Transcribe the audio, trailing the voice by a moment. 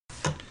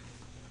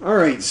All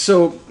right,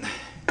 so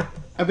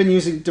I've been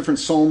using different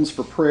psalms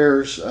for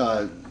prayers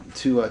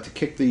to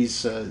kick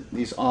these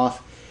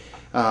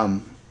off,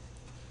 um,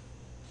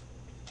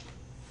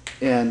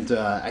 and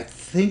I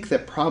think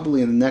that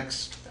probably in the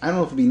next, I don't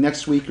know if it'll be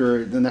next week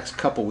or the next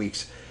couple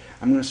weeks,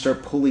 I'm going to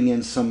start pulling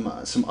in some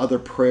other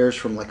prayers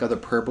from like other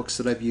prayer books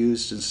that I've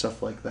used and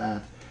stuff like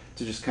that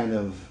to just kind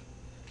of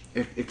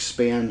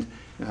expand.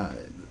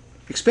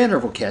 Expand our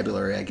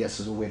vocabulary, I guess,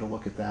 is a way to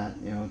look at that.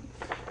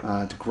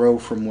 To grow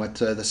from what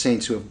the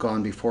saints who have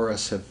gone before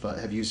us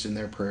have used in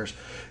their prayers.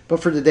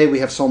 But for today, we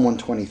have Psalm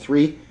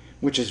 123,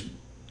 which is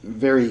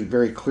very,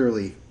 very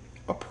clearly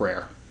a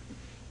prayer.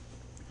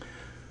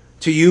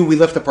 To you we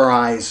lift up our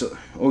eyes,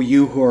 O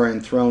you who are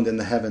enthroned in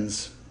the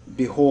heavens.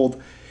 Behold,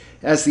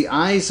 as the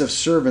eyes of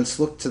servants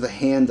look to the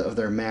hand of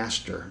their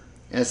master,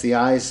 as the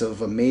eyes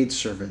of a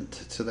maidservant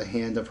to the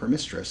hand of her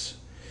mistress,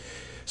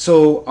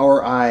 so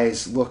our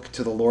eyes look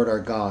to the Lord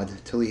our God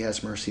till he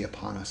has mercy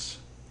upon us.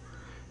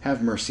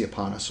 Have mercy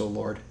upon us, O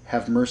Lord,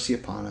 have mercy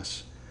upon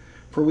us,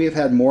 for we have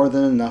had more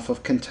than enough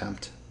of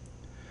contempt.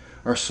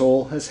 Our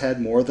soul has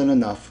had more than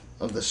enough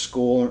of the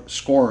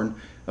scorn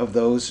of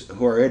those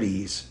who are at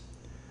ease,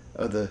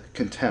 of the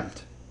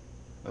contempt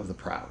of the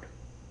proud.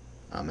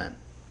 Amen.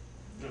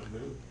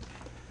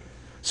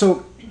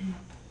 So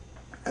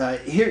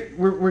here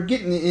we're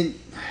getting in,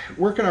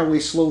 working our way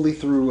slowly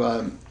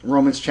through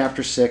Romans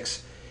chapter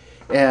 6.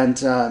 And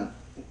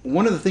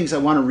one of the things I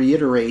want to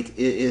reiterate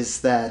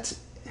is that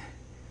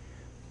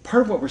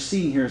part of what we're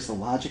seeing here is the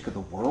logic of the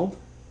world.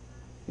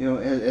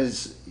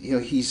 As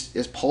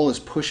as Paul is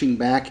pushing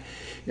back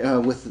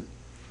with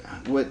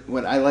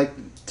what I like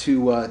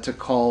to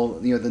call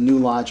the new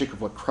logic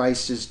of what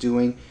Christ is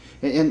doing,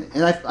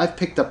 and I've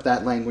picked up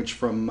that language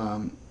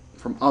from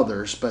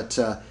others, but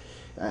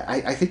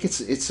I think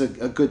it's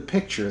a good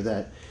picture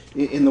that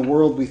in the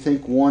world we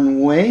think one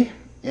way,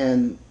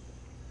 and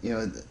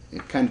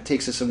it kind of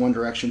takes us in one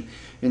direction,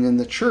 and in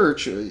the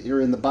church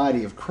or in the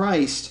body of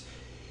Christ,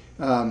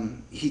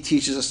 he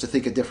teaches us to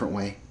think a different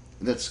way.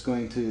 That's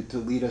going to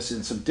lead us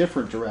in some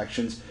different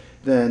directions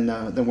than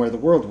where the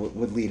world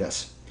would lead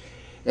us.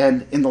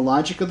 And in the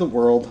logic of the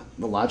world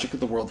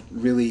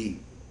really,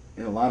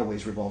 in a lot of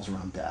ways, revolves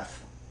around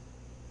death,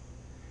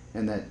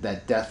 and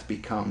that death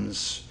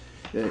becomes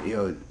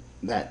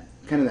that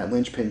kind of that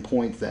linchpin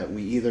point that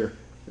we either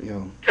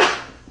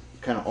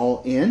kind of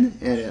all in,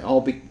 and it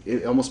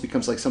almost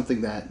becomes like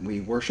something that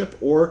we worship,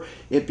 or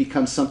it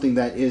becomes something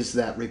that is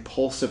that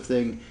repulsive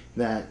thing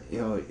that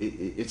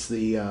it's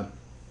the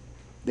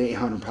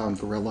 800-pound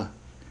gorilla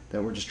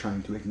that we're just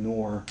trying to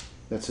ignore,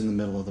 that's in the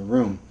middle of the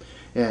room.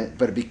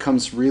 But it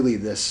becomes really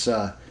this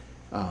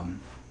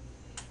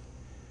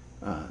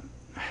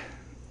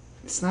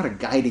it's not a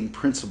guiding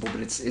principle, but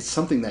it's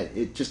something that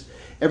it just,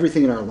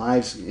 everything in our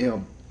lives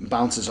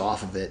bounces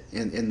off of it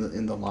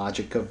in the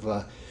logic of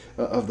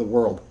the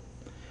world.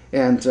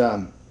 And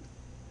one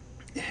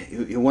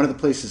of the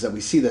places that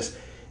we see this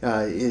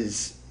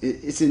is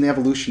it's in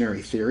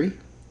evolutionary theory.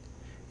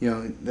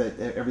 That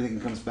everything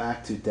comes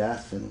back to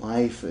death and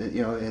life.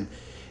 And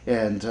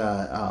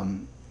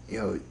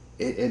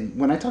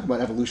when I talk about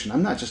evolution,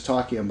 I'm not just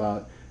talking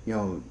about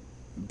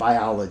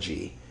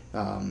biology.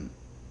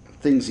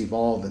 Things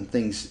evolve and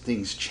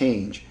things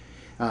change.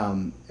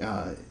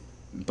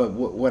 But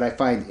what I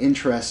find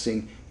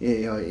interesting,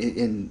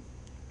 in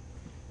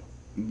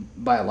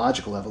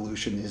biological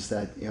evolution, is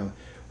that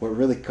what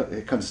really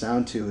it comes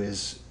down to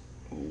is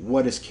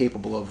what is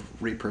capable of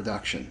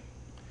reproduction,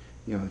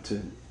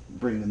 to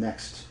bring the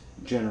next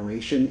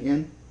generation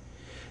in,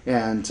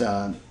 and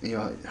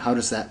how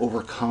does that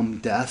overcome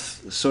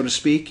death, so to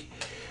speak.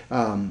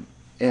 And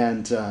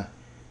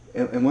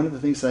one of the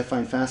things that I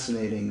find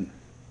fascinating,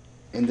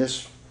 and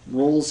this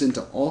rolls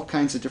into all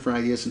kinds of different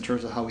ideas in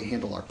terms of how we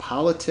handle our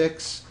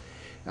politics,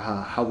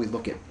 how we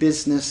look at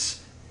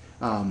business,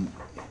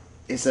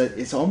 is that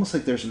it's almost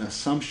like there's an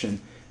assumption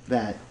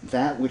that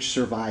which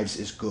survives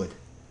is good.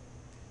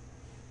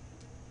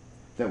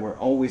 That we're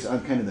always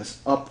on kind of this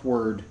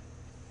upward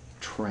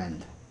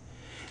trend.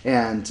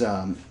 And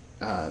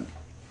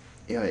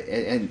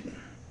and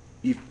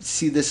you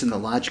see this in the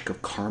logic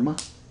of karma.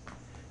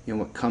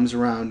 What comes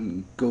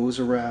around goes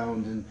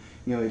around, and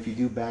if you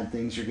do bad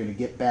things, you're going to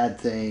get bad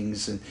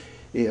things, and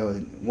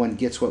one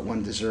gets what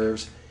one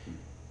deserves.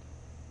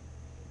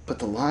 But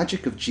the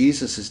logic of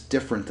Jesus is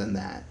different than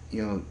that.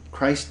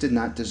 Christ did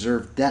not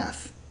deserve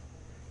death,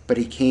 but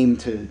he came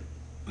to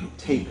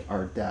take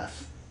our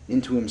death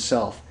into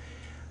himself.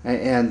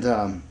 And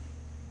so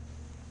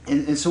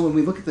when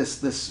we look at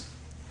this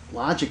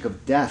logic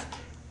of death,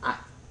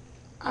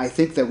 I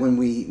think that when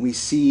we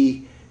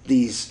see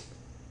these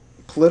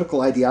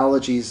political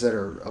ideologies that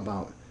are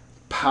about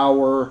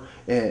power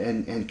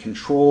and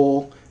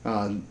control,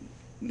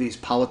 these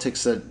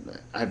politics that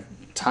I've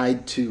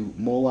tied to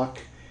Moloch,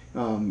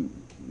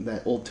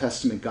 that Old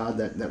Testament god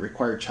that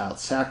required child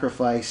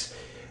sacrifice,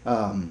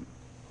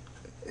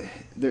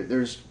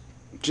 there's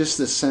just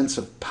this sense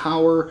of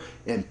power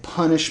and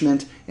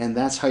punishment, and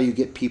that's how you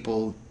get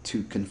people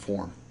to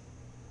conform.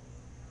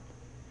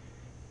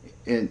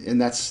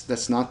 and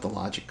that's not the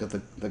logic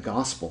of the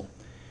gospel.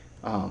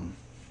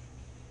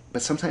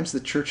 But sometimes the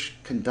church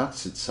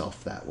conducts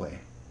itself that way,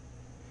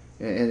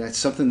 and it's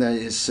something that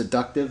is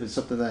seductive. It's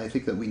something that I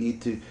think that we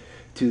need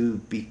to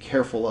be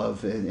careful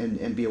of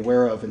and be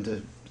aware of, and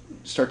to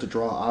start to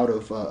draw out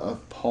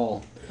of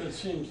Paul. It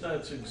seems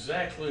that's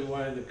exactly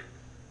why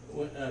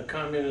the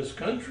communist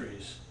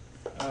countries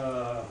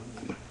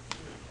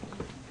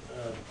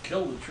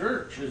kill the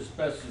church as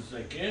best as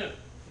they can,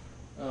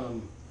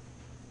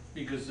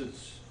 because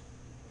it's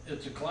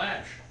a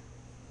clash,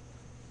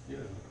 you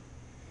know.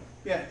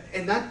 Yeah,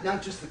 and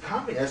not just the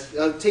communists.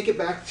 Take it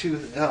back to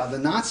the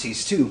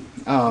Nazis too.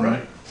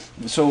 Right.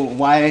 So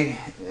why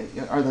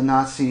are the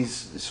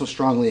Nazis so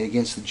strongly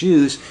against the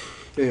Jews?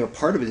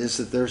 Part of it is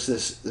that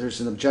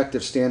there's an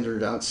objective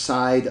standard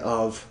outside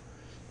of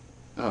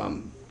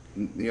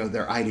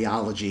their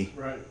ideology.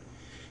 Right.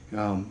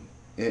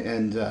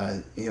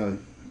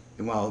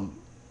 While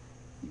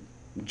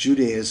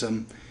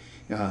Judaism,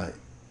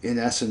 in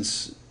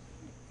essence,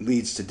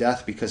 leads to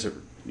death because it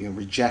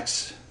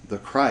rejects the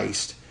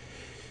Christ,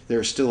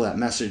 there's still that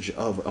message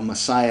of a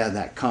Messiah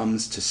that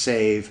comes to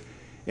save,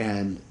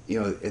 and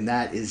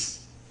that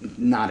is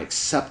not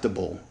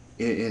acceptable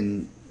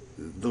in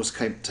those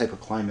type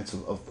of climates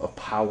of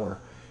power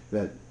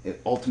that it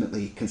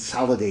ultimately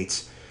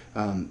consolidates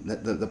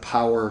the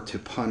power to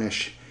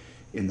punish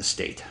in the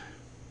state.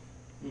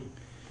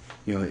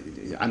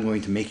 I'm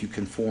going to make you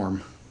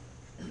conform,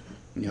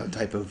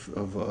 type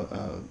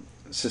of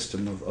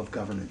system of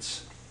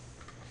governance,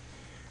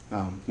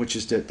 which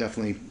is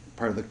definitely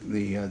part of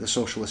the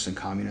socialist and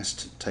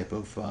communist type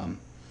of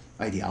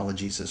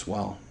ideologies as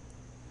well.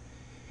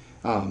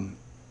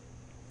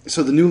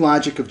 So the new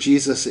logic of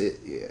Jesus,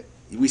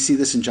 we see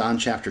this in John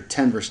chapter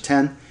 10, verse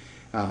 10.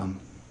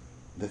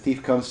 The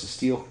thief comes to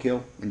steal,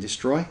 kill, and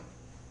destroy,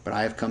 but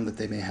I have come that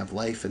they may have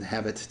life and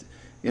have it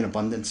in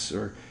abundance,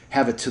 or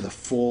have it to the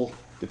full,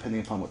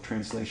 depending upon what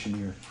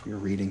translation you're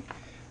reading.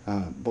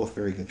 Both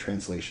very good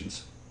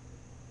translations.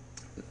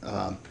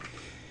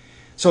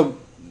 So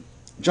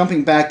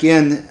jumping back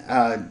in,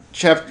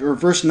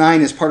 verse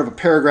 9 is part of a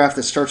paragraph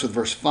that starts with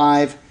verse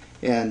 5,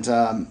 and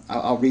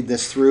I'll read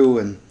this through,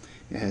 and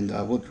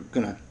we're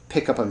going to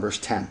pick up on verse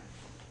 10.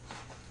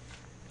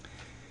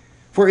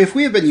 For if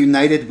we have been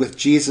united with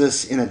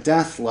Jesus in a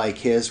death like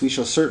his, we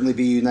shall certainly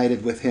be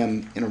united with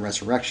him in a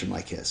resurrection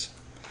like his.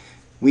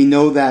 We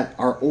know that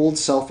our old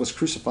self was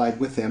crucified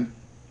with him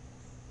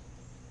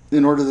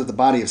in order that the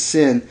body of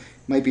sin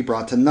might be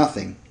brought to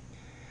nothing,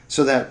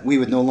 so that we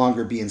would no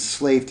longer be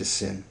enslaved to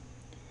sin.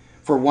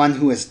 For one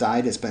who has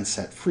died has been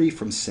set free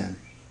from sin.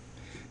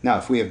 Now,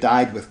 if we have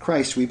died with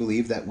Christ, we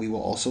believe that we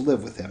will also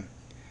live with him.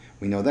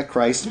 We know that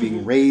Christ,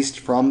 being raised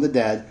from the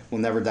dead, will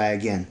never die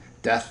again.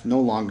 Death no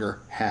longer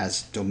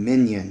has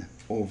dominion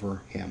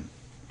over him.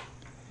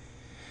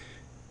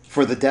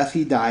 For the death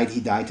he died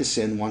to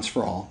sin once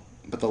for all,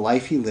 but the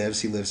life he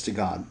lives to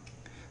God.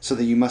 So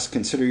that you must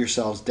consider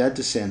yourselves dead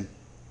to sin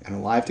and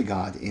alive to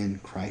God in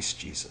Christ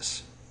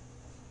Jesus.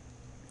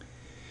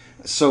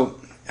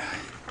 So,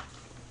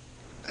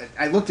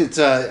 I looked at,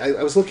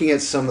 I was looking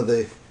at some of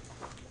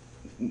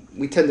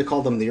we tend to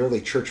call them the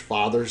early church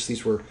fathers.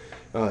 These were,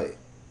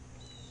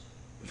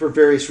 for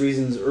various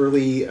reasons,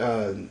 early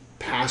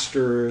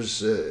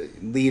pastors,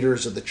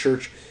 leaders of the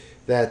church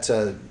that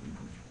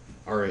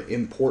are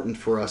important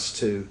for us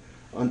to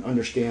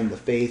understand the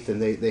faith,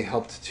 and they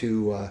helped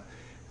to,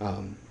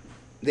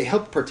 they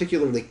helped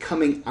particularly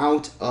coming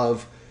out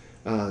of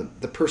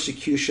the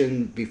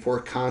persecution before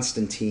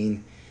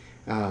Constantine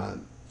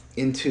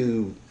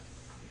into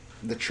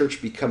the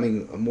church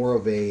becoming more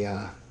of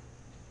an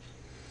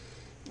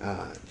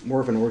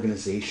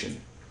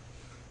organization.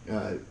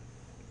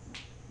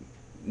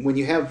 When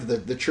you have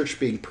the church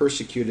being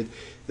persecuted,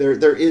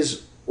 there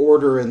is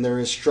order and there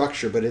is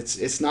structure, but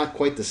it's not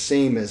quite the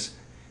same as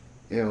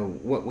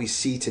what we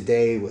see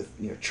today with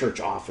church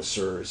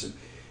officers,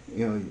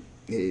 and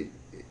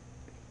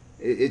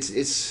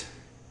it's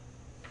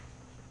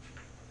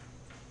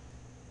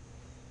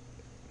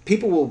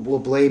people will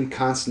blame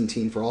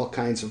Constantine for all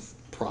kinds of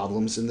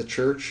problems in the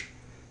church,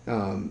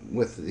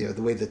 with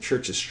the way the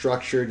church is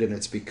structured, and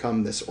it's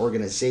become this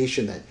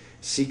organization that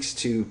seeks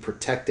to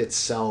protect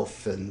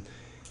itself and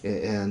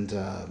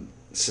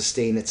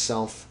sustain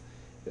itself,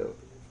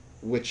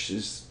 which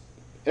is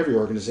every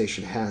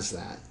organization has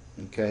that.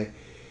 Okay,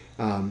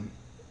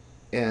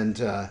 and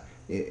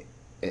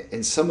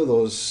some of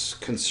those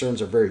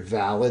concerns are very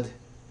valid.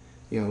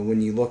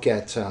 When you look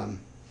at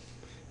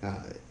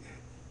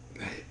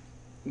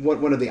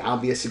one of the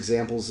obvious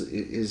examples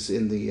is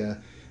in the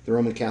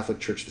Roman Catholic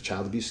Church, the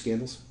child abuse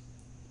scandals,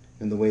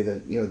 and the way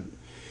that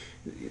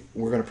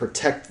we're going to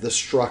protect the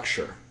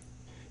structure.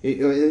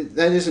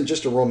 That isn't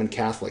just a Roman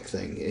Catholic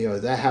thing.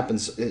 That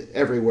happens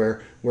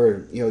everywhere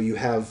where you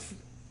have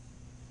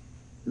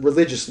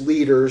religious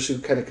leaders who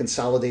kind of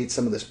consolidate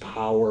some of this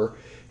power,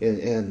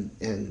 and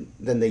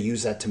then they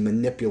use that to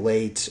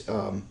manipulate.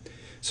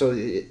 So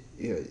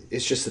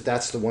it's just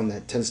that's the one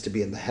that tends to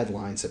be in the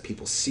headlines that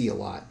people see a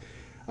lot.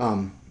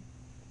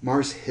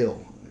 Mars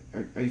Hill,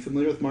 Are you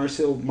familiar with Mars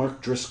Hill?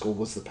 Mark Driscoll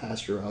was the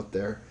pastor out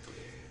there.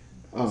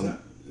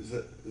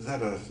 Is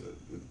that a?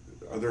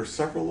 Are there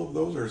several of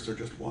those, or is there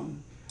just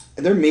one?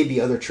 There may be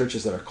other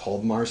churches that are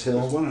called Mars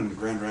Hill. There's one in the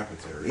Grand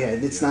Rapids area.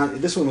 Yeah, it's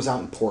not. This one was out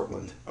in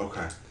Portland.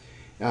 Okay.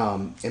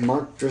 And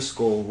Mark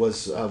Driscoll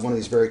was one of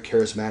these very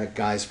charismatic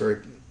guys,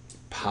 very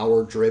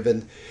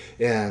power-driven,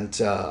 and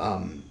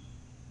some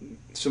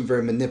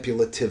very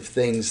manipulative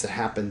things that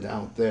happened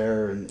out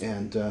there.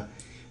 And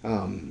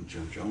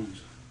Jim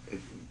Jones.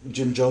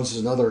 Jim Jones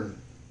is another,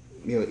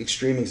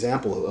 extreme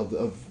example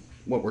of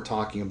what we're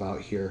talking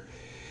about here.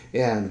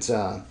 And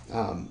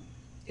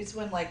it's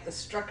when like the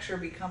structure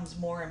becomes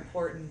more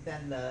important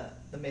than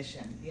the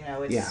mission.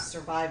 It's Yeah.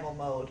 survival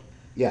mode.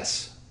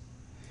 yes,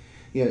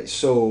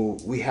 so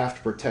we have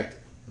to protect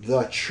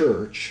the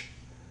church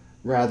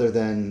rather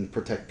than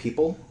protect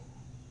people.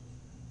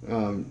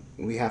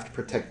 We have to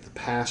protect the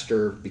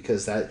pastor,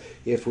 because that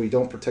if we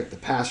don't protect the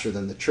pastor,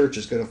 then the church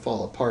is going to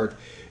fall apart.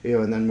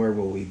 And then where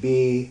will we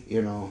be?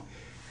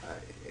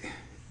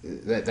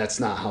 That's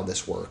not how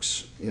this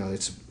works.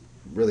 It's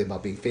really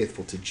about being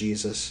faithful to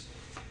Jesus.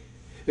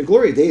 The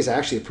Gloria Day is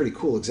actually a pretty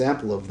cool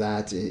example of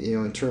that.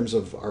 In terms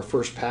of our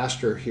first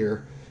pastor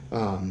here,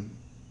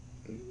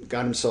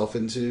 got himself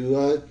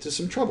into to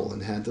some trouble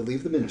and had to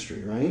leave the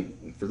ministry. Right?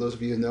 For those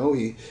of you who know,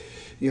 he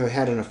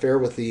had an affair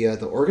with the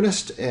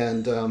organist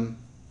and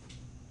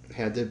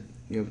had to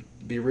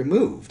be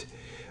removed.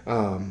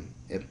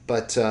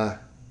 But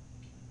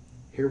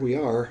here we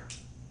are,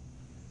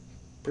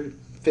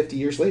 50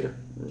 years later,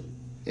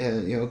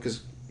 and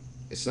because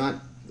it's not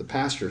the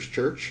pastor's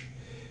church,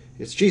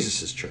 it's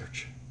Jesus's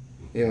church.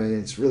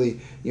 And it's really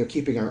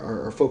keeping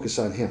our focus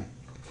on him.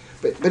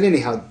 But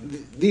anyhow,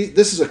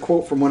 this is a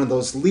quote from one of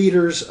those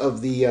leaders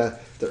of the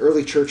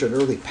early church, an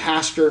early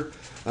pastor,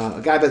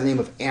 a guy by the name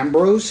of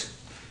Ambrose,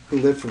 who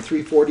lived from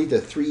 340 to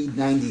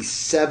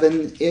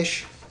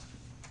 397-ish.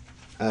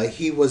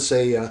 He was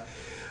a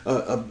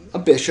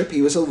bishop.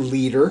 He was a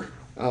leader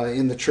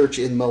in the church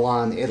in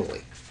Milan,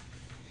 Italy.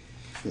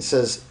 It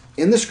says,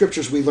 in the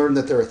scriptures we learn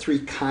that there are three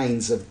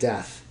kinds of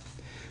death.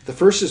 The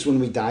first is when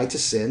we die to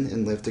sin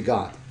and live to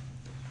God.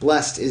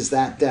 Blessed is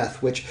that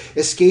death which,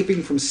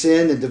 escaping from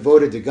sin and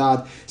devoted to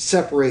God,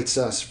 separates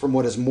us from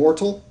what is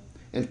mortal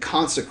and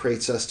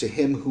consecrates us to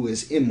him who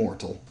is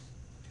immortal.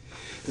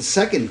 The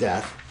second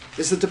death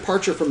is the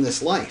departure from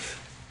this life.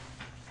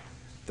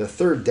 The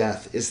third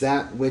death is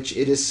that which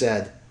it is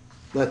said,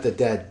 let the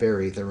dead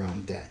bury their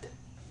own dead.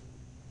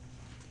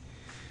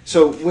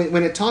 So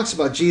when it talks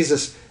about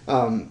Jesus,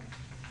 the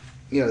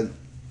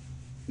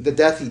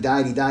death he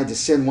died to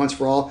sin once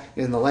for all,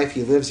 and in the life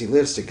he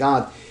lives to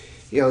God.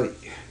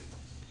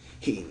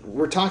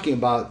 We're talking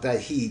about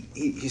that he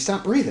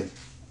stopped breathing.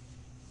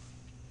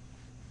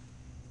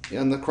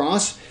 On the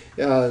cross,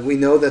 we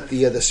know that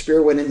the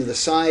spear went into the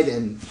side,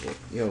 and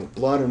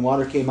blood and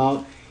water came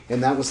out,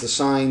 and that was the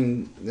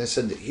sign that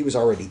said that he was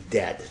already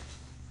dead.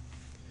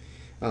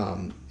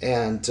 So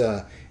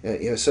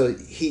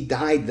he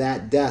died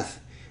that death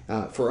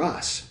for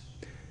us.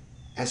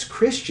 As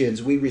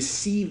Christians, we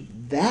receive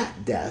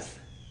that death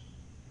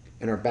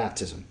in our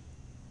baptism.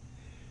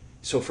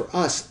 So for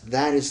us,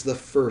 that is the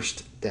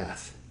first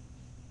death.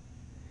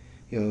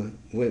 When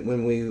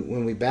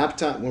we're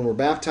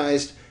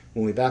baptized,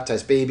 when we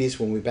baptize babies,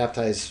 when we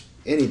baptize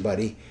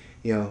anybody,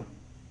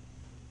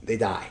 they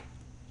die.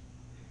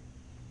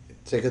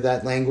 Think of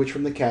that language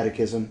from the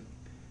Catechism,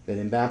 that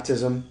in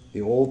baptism,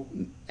 the old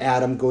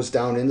Adam goes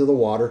down into the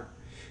water,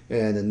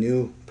 and a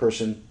new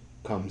person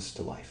comes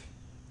to life.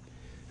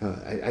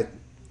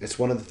 It's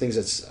one of the things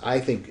that's, I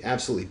think,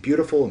 absolutely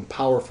beautiful and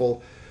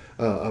powerful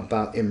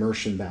about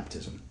immersion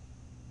baptism.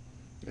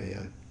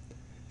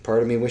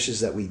 Part of me wishes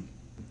that we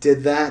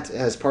did that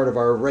as part of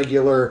our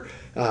regular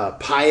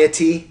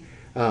piety,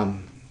 but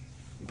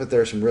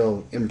there are some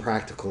real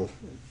impractical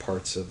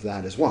parts of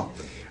that as well.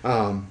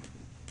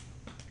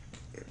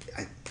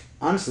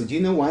 Honestly, do you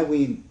know why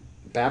we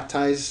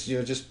baptize,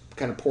 just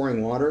kind of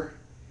pouring water?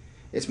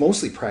 It's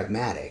mostly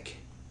pragmatic.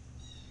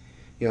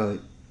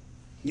 You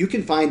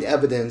can find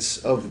evidence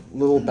of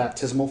little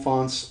baptismal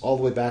fonts all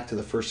the way back to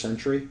the 1st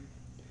century.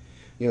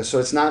 So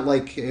it's not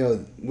like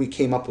we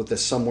came up with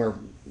this somewhere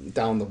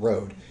down the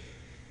road.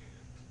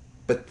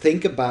 But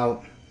think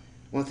about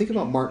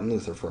Martin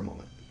Luther for a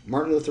moment.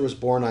 Martin Luther was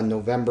born on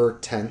November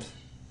 10th.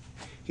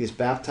 He was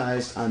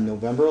baptized on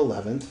November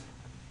 11th.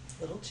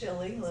 Little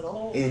chilly,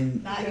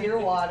 in not your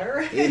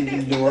water.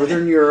 in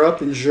Northern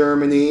Europe, in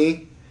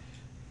Germany.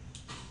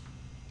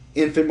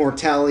 Infant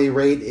mortality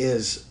rate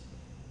is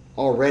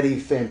already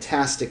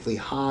fantastically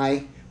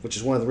high, which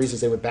is one of the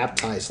reasons they would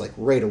baptize like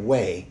right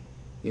away,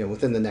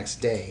 within the next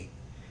day.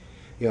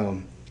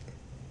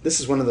 This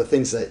is one of the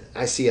things that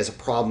I see as a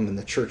problem in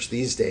the church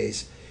these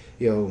days.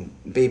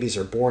 Babies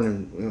are born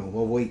and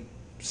we'll wait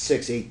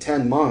 6, 8,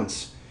 10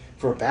 months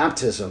for a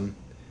baptism,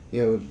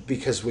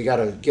 because we got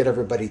to get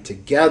everybody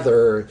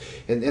together.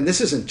 And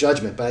this isn't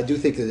judgment, but I do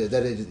think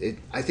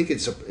I think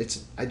it's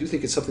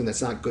something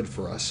that's not good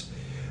for us.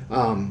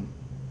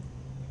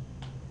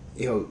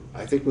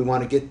 I think we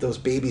want to get those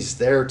babies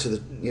there to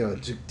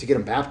to get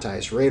them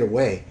baptized right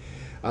away,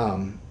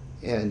 and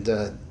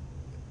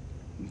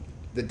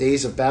the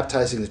days of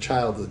baptizing the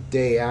child the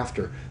day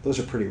after, those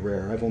are pretty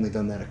rare. I've only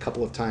done that a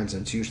couple of times,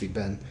 and it's usually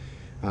been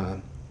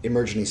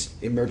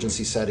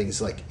emergency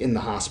settings like in the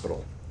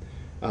hospital.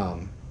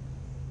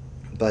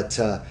 But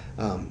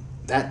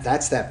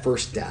that's that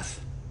first death.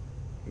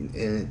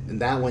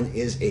 And that one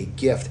is a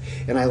gift.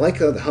 And I like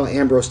how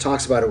Ambrose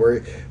talks about it,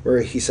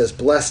 where he says,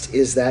 blessed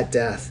is that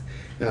death.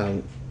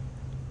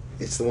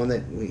 It's the one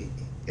that we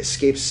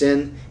escape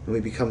sin and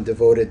we become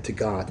devoted to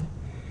God.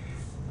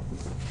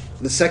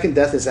 The second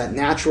death is that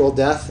natural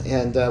death,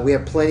 and we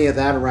have plenty of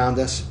that around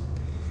us.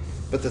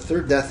 But the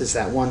third death is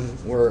that one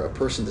where a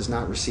person does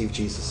not receive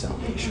Jesus'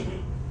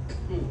 salvation.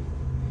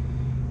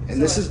 And So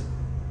this is... Go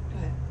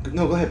ahead.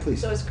 No, go ahead,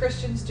 please. So as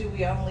Christians, do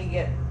we only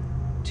get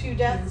 2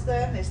 deaths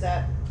then? Is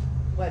that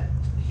what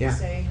he's Yeah.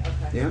 saying?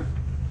 Okay. Yeah.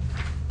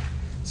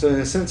 So in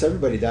a sense,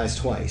 everybody dies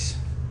twice.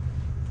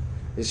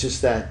 It's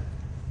just that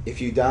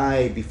if you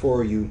die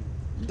before you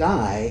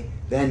die,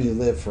 then you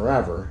live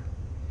forever.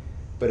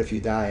 But if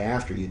you die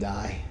after you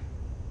die,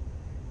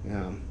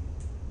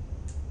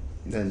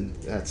 then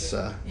that's...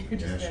 You're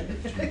just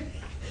dead.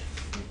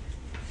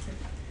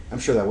 I'm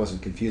sure that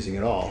wasn't confusing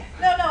at all.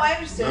 No, I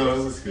understand. No, It's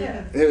that was just-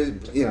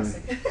 good.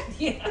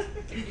 Yeah.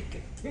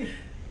 It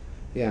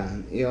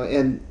was, yeah,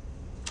 and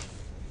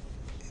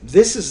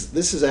this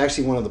is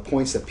actually one of the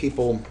points that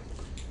people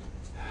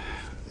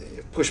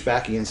push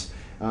back against.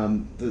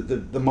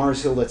 The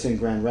Mars Hill that's in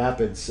Grand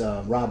Rapids,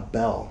 Rob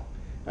Bell,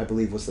 I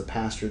believe, was the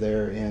pastor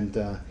there,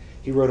 and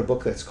he wrote a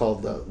book that's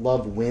called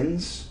Love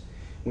Wins,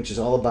 which is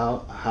all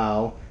about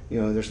how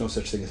there's no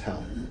such thing as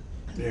hell.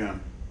 Yeah.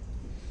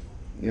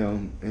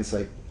 And it's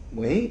like,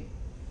 wait,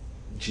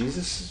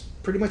 Jesus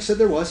pretty much said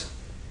there was.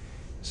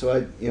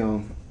 So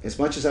as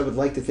much as I would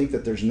like to think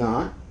that there's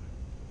not,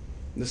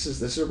 this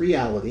is a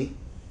reality.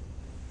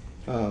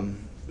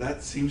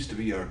 That seems to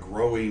be a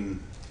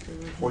growing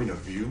point of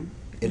view.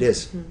 It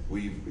is.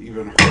 We've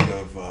even heard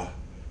of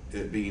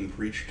it being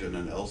preached in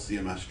an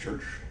LCMS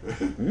church.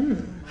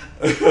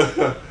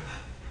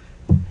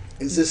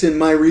 Is this in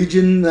my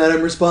region that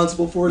I'm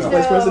responsible for as No.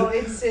 vice No, president?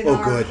 it's in Oh,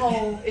 our good.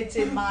 home. It's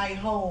in my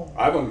home.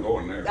 I wasn't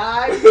going there.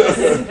 I'm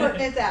just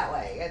putting it that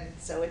way, and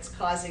so it's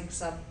causing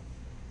some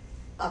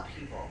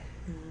upheaval,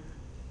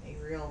 a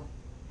real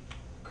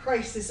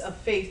crisis of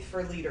faith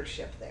for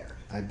leadership there.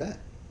 I bet.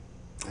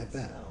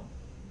 So,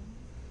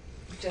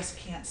 just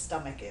can't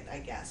stomach it, I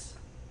guess.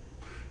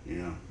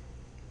 Yeah.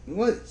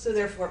 What? So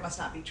therefore, it must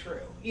not be true.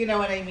 You know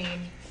what I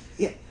mean?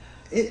 Yeah.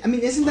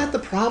 Isn't that the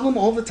problem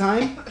all the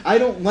time? I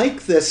don't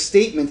like this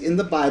statement in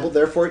the Bible,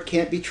 therefore it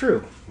can't be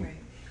true. Right.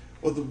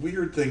 Well, the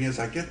weird thing is,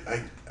 I get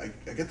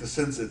the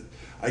sense that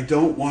I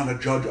don't want to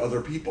judge other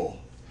people,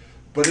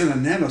 but in a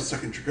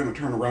nanosecond, you're going to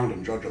turn around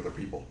and judge other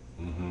people.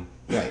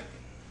 Right.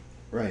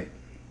 Right.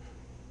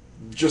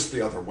 Just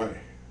the other way.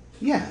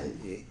 Yeah.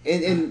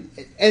 And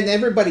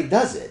everybody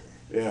does it.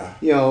 Yeah.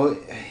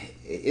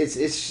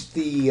 It's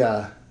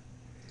the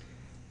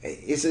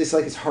it's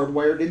like it's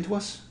hardwired into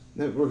us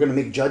that we're going to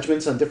make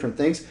judgments on different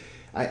things.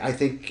 I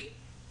think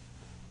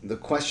the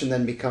question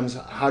then becomes,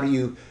 how do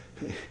you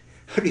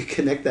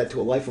connect that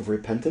to a life of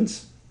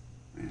repentance?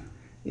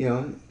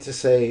 Yeah. To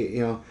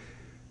say,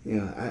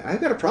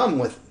 I've got a problem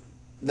with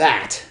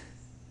that,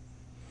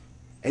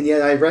 and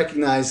yet I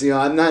recognize,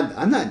 I'm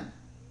not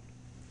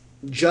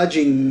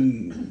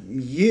judging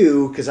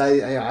you because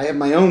I have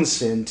my own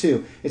sin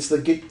too. It's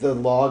get the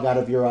log out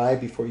of your eye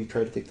before you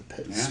try to take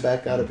the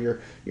speck out of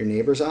your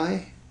neighbor's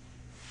eye.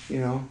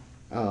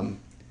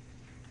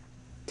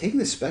 Taking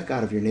the speck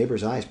out of your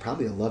neighbor's eye is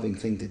probably a loving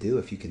thing to do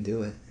if you can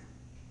do it.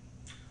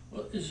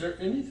 Well, is there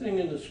anything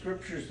in the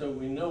scriptures that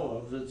we know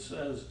of that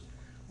says,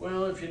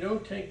 well, if you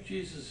don't take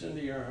Jesus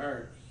into your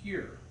heart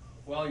here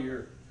while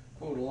you're,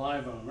 quote,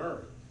 alive on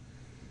earth,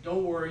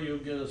 don't worry, you'll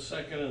get a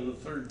second and a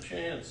third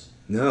chance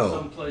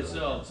someplace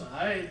else.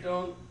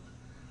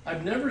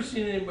 I've never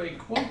seen anybody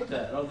quote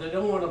that. Or they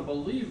don't want to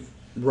believe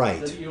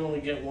that you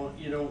only get one,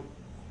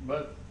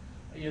 but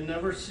you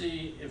never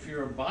see, if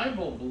you're a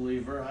Bible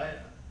believer,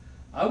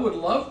 I would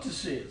love to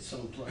see it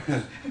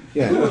someplace.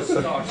 Yeah.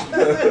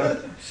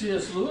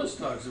 C.S. Lewis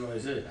talks about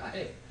it. He said,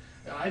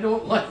 I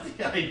don't like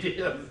the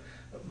idea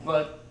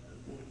but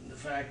the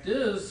fact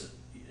is,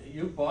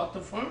 you bought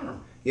the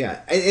farm.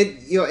 Yeah,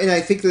 and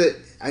I think that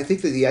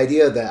the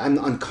idea that I'm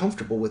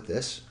uncomfortable with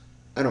this,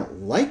 I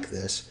don't like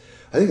this,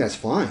 I think that's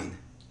fine.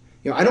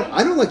 I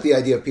don't like the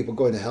idea of people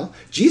going to hell.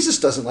 Jesus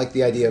doesn't like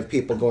the idea of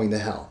people going to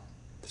hell.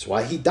 That's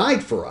why he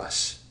died for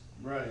us.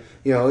 Right.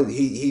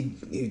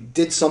 He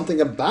did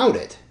something about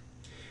it.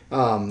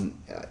 But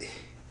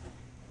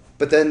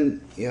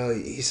then,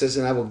 he says,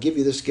 and I will give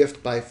you this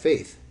gift by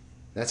faith.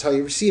 That's how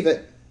you receive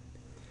it.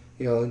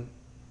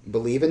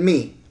 Believe in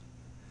me.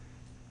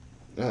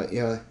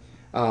 No,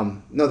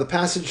 the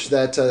passage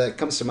that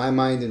comes to my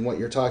mind and what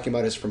you're talking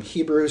about is from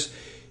Hebrews.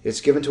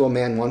 It's given to a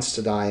man once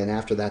to die, and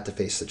after that to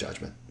face the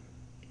judgment.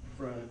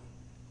 Right.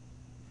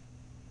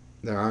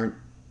 There aren't,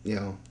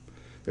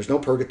 there's no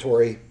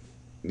purgatory.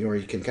 or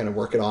you can kind of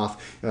work it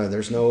off.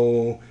 There's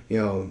no,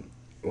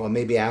 well,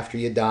 maybe after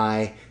you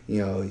die,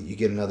 you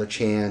get another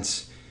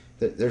chance.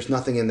 There's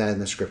nothing in that in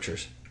the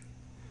scriptures.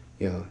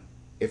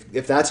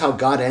 If that's how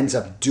God ends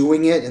up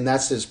doing it, and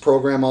that's his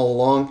program all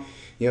along,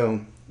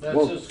 That's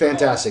well, his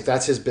fantastic.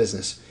 That's his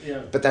business.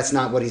 Yeah. But that's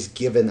not what he's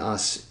given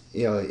us,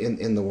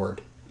 in the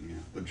Word. Yeah,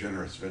 the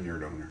generous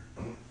vineyard owner.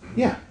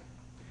 Yeah.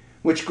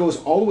 Which goes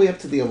all the way up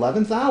to the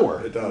 11th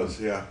hour. It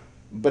does, yeah.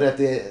 But at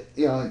the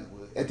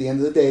end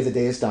of the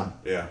day is done.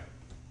 Yeah.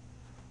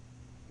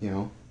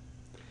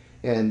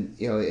 And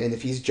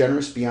if he's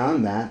generous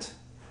beyond that,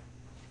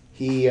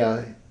 he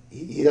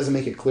doesn't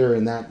make it clear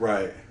in that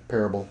Right.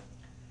 parable.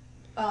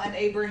 And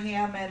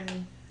Abraham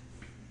and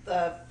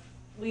the,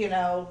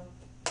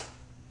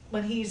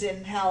 when he's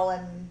in hell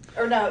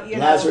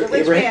Lazarus, the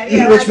rich Abraham,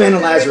 man, rich man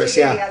and Lazarus,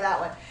 yeah. yeah, that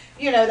one.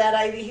 He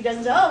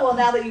doesn't say, oh, well,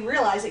 now that you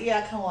realize it,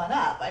 yeah, come on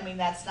up. I mean,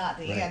 that's not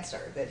the Right.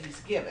 answer that he's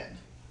given.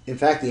 In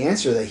fact, the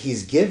answer that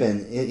he's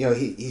given,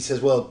 he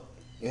says, well,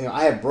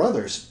 I have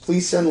brothers.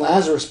 Please send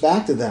Lazarus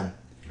back to them.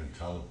 And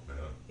tell them,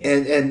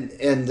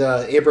 And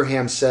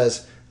Abraham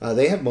says,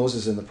 they have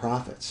Moses and the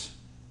prophets.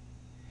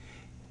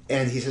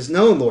 And he says,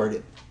 no,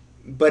 Lord,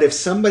 but if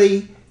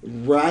somebody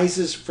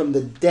rises from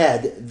the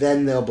dead,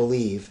 then they'll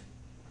believe.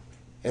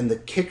 And the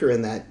kicker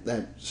in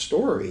that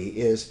story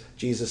is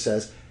Jesus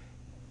says,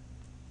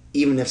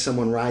 even if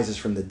someone rises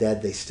from the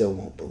dead, they still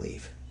won't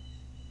believe.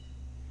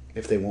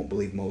 If they won't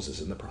believe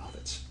Moses and the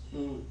prophets.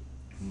 Mm.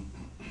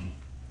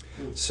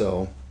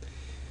 So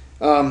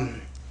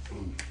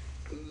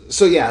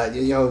yeah,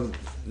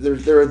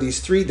 there are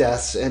these three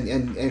deaths,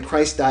 and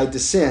Christ died to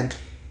sin,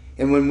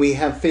 and when we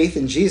have faith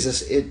in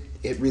Jesus, it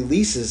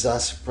releases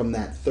us from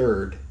that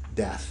third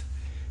death.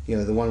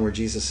 The one where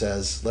Jesus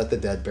says, "Let the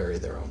dead bury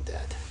their own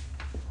dead."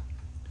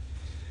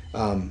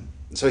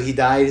 So he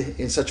died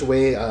in such a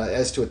way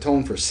as to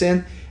atone for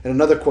sin. And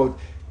another quote.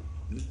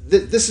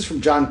 This is from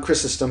John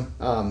Chrysostom.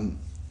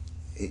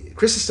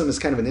 Chrysostom is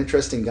kind of an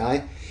interesting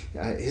guy.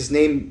 His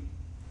name,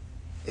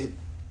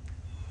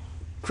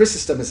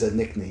 Chrysostom is a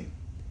nickname.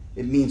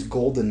 It means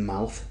golden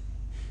mouth.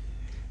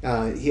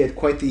 He had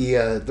quite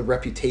the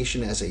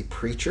reputation as a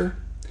preacher,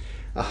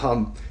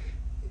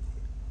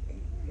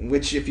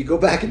 which if you go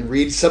back and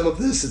read some of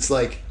this, it's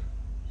like,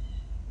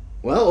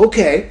 well,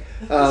 okay.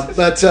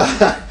 But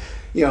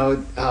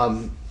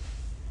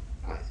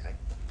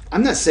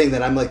I'm not saying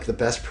that I'm like the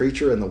best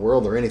preacher in the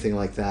world or anything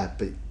like that,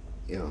 but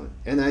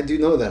and I do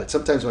know that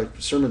sometimes my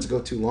sermons go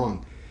too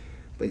long,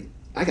 but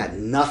I got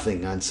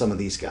nothing on some of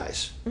these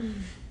guys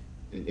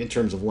in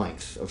terms of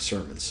length of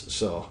sermons.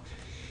 So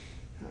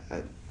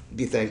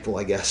be thankful,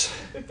 I guess.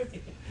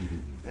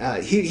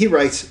 He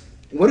writes,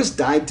 "What does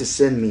died to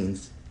sin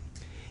means?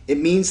 It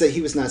means that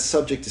he was not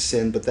subject to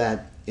sin, but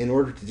that in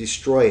order to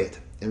destroy it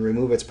and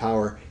remove its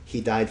power,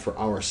 he died for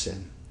our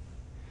sin."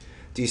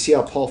 Do you see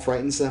how Paul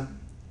frightens them?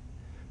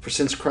 For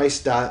since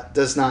Christ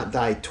does not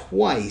die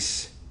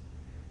twice,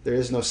 there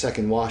is no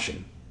second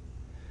washing.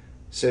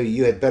 So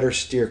you had better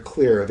steer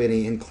clear of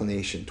any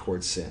inclination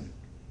towards sin.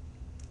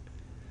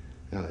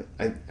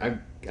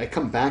 I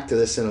come back to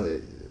this in a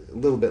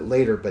little bit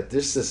later, but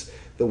this is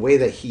the way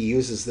that he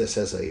uses this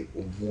as a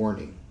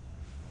warning.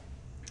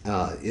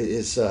 I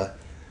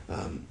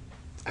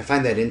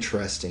find that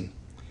interesting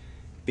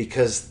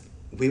because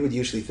we would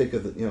usually think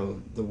of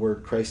the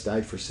word Christ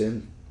died for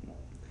sin.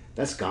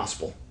 That's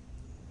gospel.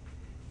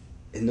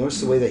 And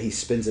notice the way that he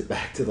spins it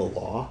back to the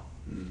law.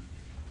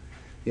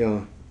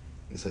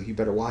 It's like, you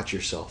better watch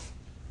yourself.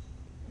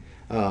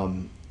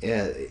 And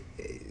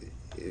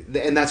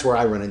that's where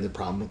I run into the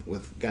problem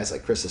with guys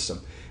like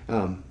Chrysostom.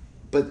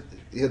 But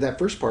that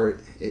first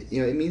part,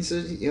 it means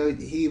that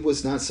he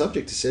was not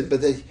subject to sin,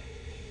 but that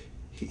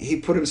he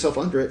put himself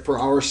under it for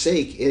our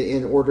sake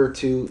in order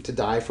to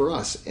die for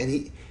us.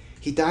 And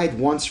he died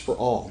once for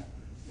all.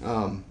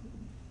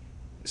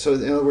 So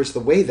in other words, the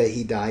way that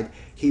he died,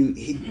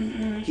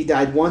 he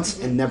died once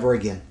and never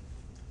again.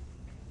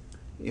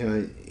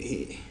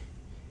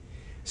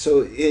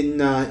 So in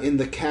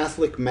the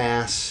Catholic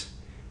Mass,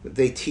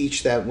 they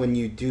teach that when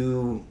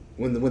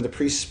the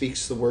priest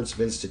speaks the words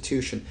of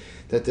institution,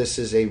 that this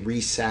is a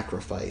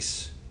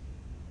re-sacrifice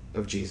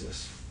of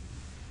Jesus.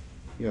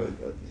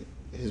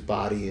 His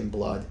body and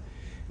blood,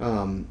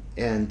 and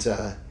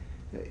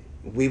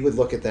we would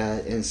look at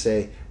that and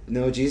say,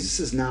 no, Jesus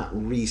is not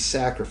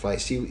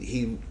re-sacrificed.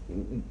 He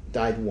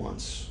died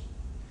once,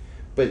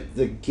 but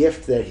the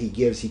gift that he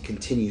gives, he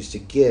continues to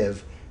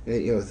give,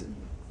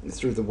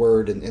 through the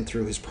Word and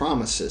through his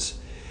promises,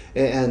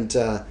 and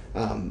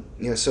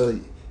so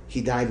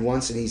he died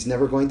once, and he's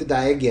never going to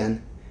die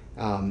again,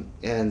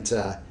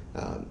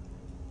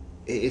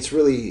 it's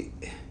really,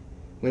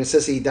 when it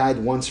says he died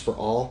once for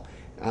all,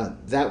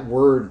 that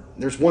word,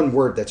 there's one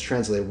word that's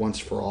translated once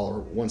for all or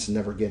once and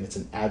never again. It's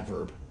an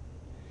adverb.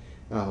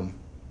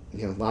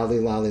 Lolly,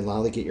 lolly,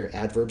 lolly, get your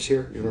adverbs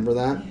here. You remember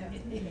that?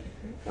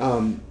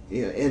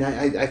 And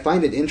I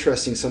find it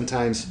interesting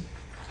sometimes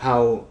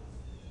how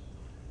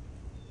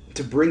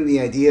to bring the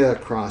idea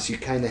across, you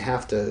kind of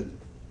have to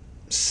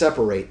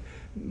separate.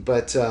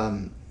 But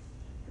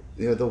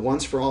the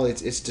once for all,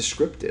 it's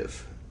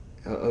descriptive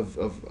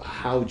of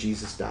how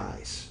Jesus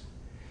dies.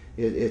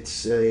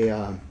 It's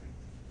a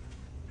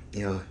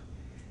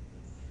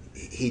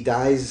he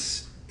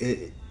dies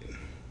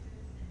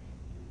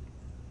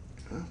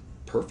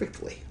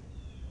perfectly.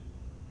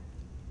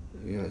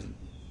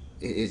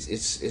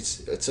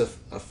 It's a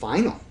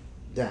final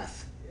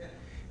death,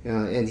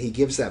 and he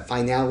gives that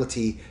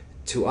finality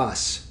to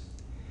us.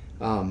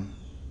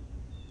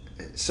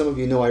 Some of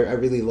you know I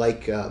really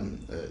like a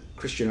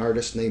Christian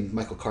artist named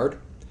Michael Card,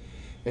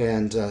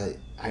 and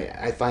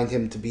I find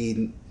him to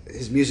be,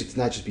 his music to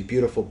not just be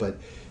beautiful, but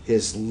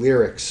his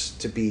lyrics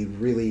to be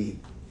really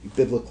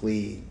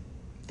biblically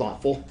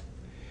thoughtful.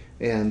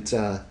 And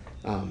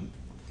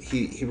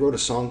he wrote a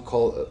song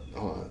called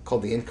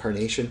 "The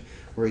Incarnation,"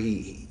 where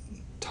he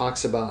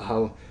talks about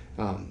how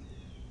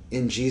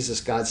in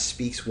Jesus God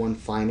speaks one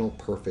final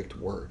perfect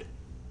word.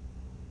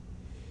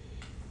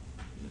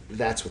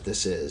 That's what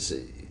this is.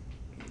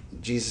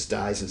 Jesus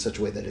dies in such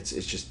a way that it's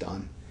just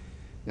done.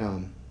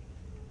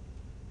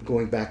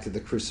 Going back to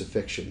the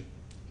crucifixion,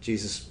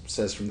 Jesus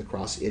says from the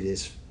cross, "It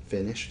is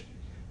finished."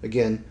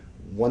 Again,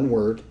 one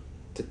word,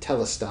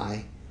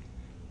 tetelestai,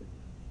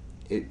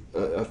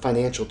 a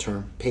financial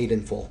term, paid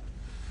in full.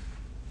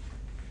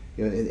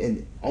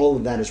 And all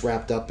of that is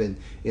wrapped up in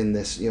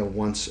this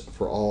once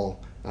for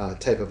all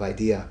type of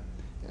idea.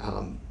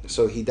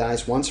 So he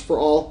dies once for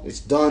all.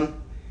 It's done,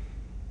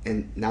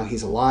 and now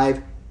he's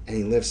alive and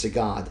he lives to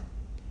God.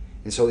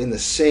 And so in the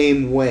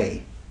same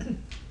way,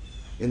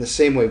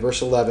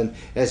 verse 11,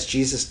 as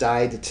Jesus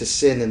died to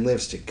sin and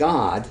lives to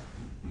God,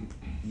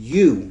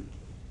 you,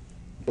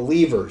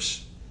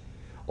 believers,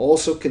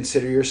 also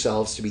consider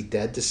yourselves to be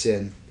dead to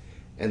sin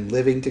and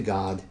living to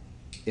God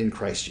in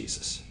Christ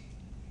Jesus.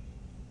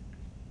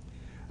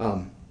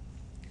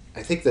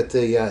 I think that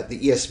the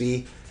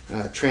ESV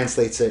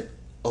translates it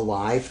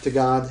alive to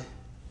God.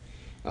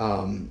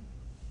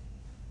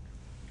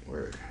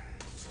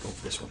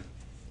 This one.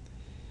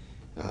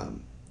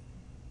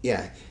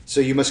 So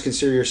you must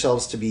consider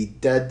yourselves to be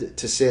dead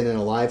to sin and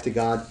alive to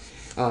God.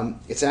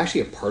 It's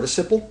actually a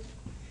participle,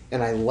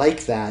 and I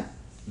like that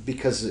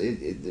because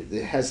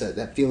it has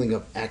that feeling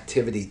of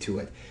activity to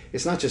it.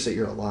 It's not just that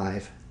you're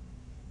alive.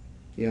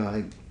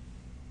 I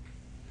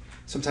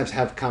sometimes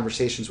have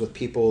conversations with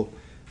people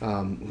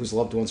whose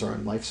loved ones are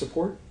on life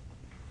support,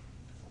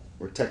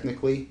 where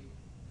technically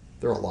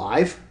they're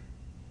alive,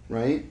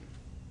 right?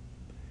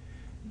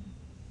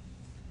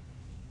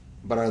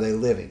 But are they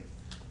living?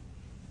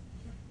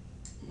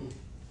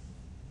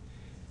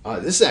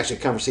 This is actually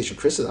a conversation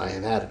Chris and I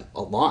have had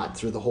a lot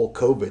through the whole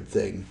COVID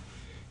thing.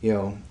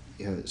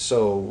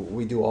 So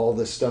we do all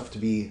this stuff to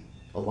be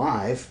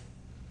alive,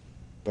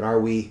 but are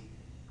we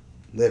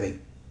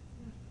living?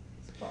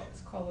 Well,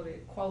 it's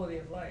quality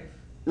of life.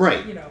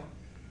 Right.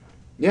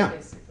 Yeah.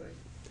 Basically.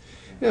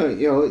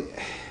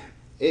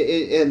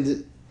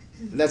 And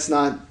that's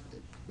not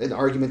an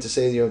argument to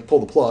say pull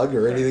the plug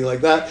or anything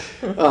like that.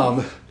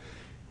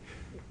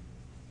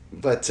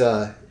 But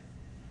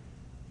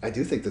I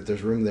do think that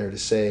there's room there to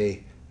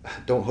say,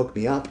 don't hook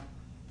me up.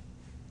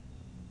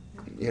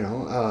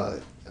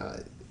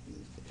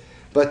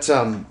 But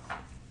man,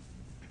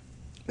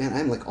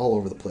 I'm like all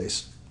over the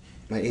place.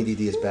 My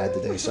ADD is bad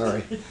today.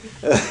 Sorry.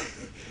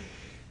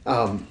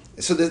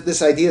 So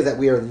this idea that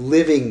we are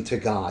living to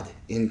God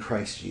in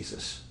Christ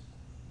Jesus,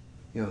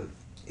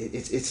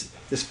 it's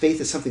this faith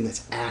is something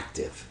that's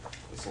active.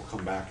 This will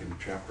come back in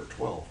chapter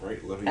 12,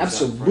 right? Living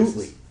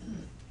Absolutely. sacrifices.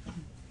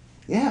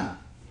 Yeah.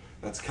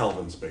 That's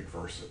Calvin's big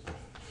verse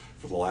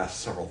for the last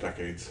several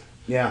decades.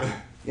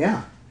 Yeah.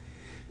 Yeah.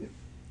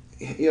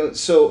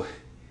 So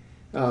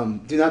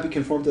do not be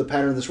conformed to the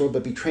pattern of this world,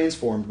 but be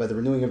transformed by the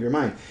renewing of your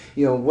mind.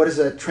 What does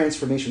that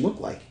transformation look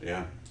like?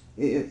 Yeah.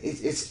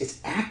 It's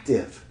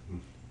active.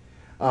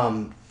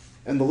 And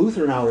the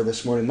Lutheran Hour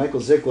this morning,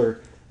 Michael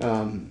Ziegler,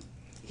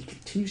 he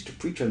continues to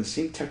preach on the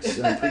same text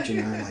that I'm preaching,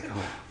 and I'm like,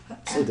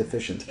 so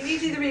deficient. You need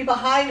to either be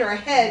behind or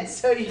ahead,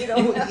 so you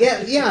don't.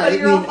 Yeah. But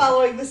you're all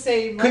following the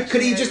same.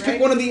 Could he just right?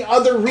 pick one of the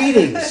other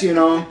readings?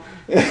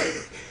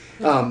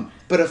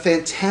 But a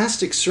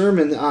fantastic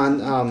sermon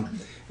on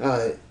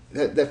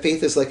that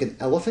faith is like an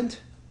elephant.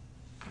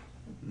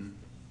 And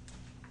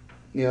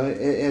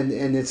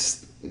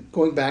it's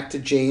going back to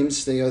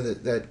James.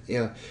 That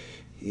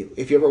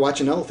if you ever watch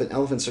an elephant,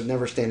 elephants are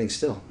never standing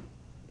still.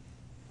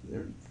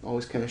 They're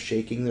always kind of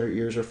shaking. Their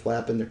ears are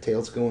flapping. Their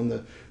tail's going.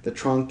 The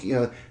trunk.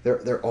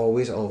 They're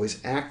always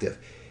active,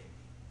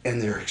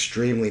 and they're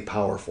extremely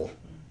powerful.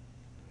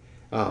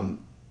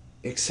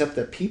 Except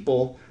that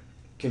people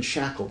can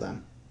shackle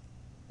them.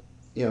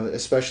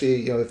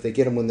 Especially if they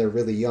get them when they're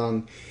really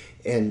young,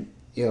 and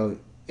in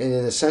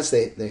a sense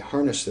they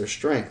harness their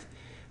strength.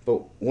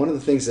 But one of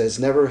the things that has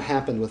never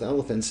happened with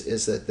elephants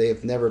is that they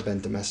have never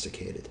been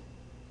domesticated.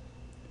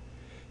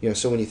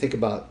 So when you think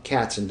about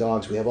cats and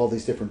dogs, we have all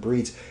these different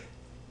breeds.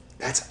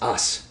 That's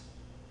us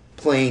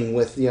playing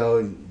with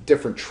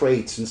different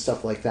traits and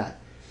stuff like that.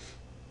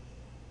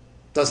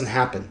 Doesn't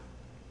happen.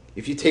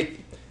 If you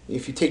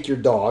take your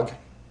dog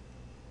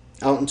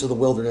out into the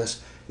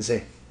wilderness and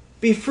say,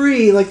 Be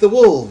free like the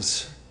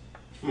wolves.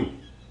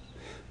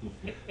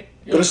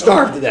 Gonna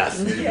starve to death.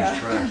 Yeah.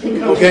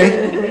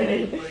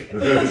 Okay?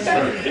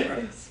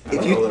 I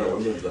don't know that I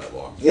would live that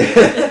long.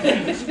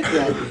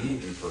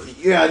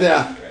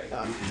 Yeah.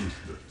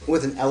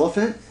 With an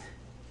elephant,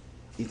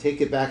 you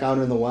take it back out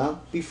in the wild,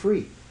 be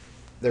free.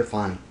 They're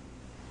fine.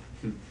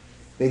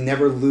 They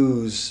never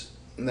lose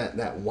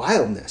that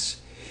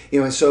wildness.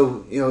 And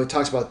so, it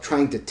talks about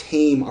trying to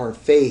tame our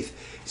faith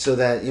so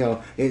that,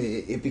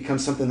 it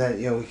becomes something that,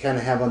 we kind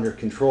of have under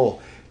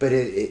control. But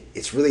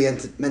it's really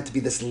meant to be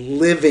this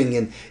living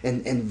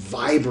and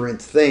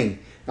vibrant thing.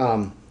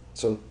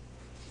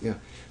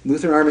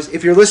 Lutheran Hour,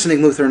 if you're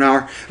listening, Lutheran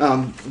Hour,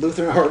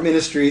 Lutheran Hour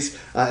Ministries,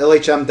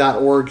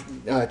 LHM.org,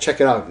 check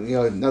it out.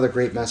 Another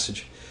great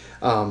message.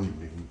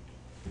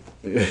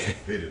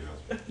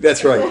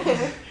 That's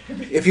right.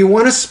 If you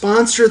want to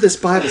sponsor this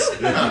Bible,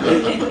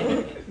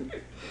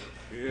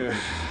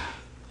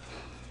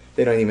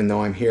 they don't even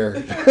know I'm here.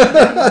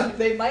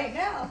 They might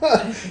now.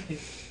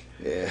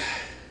 Yeah.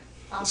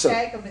 I'll So-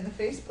 tag them in the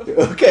Facebook.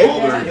 Okay.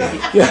 Oh, there you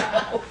go.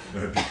 Yeah.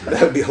 That'd be great.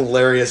 That would be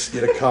hilarious.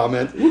 Get a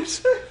comment.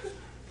 Oops.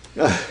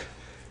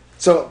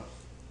 So,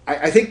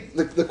 I think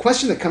the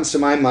question that comes to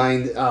my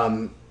mind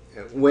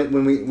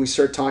when we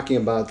start talking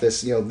about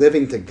this,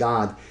 living to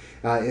God,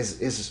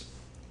 is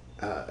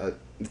the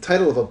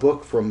title of a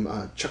book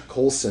from Chuck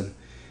Colson,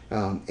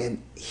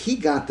 and he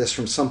got this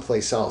from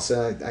someplace else.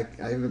 I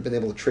haven't been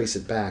able to trace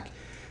it back,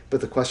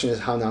 but the question is,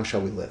 how now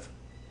shall we live?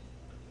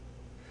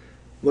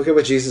 Look at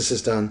what Jesus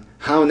has done.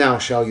 How now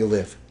shall you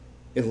live,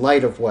 in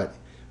light of what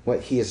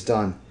He has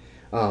done?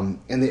 And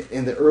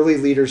the early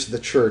leaders of the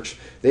church,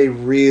 they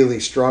really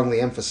strongly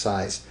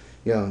emphasized,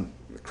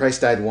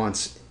 Christ died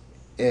once,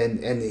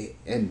 and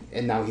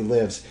now He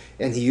lives.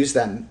 And they used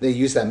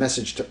that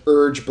message to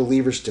urge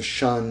believers to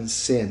shun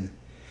sin,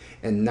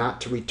 and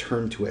not to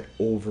return to it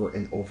over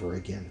and over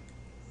again.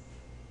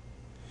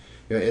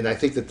 And I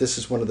think that this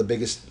is one of the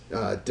biggest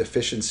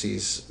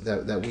deficiencies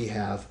that we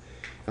have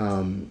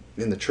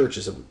in the church,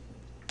 is that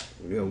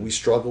we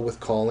struggle with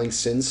calling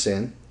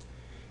sin,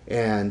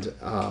 and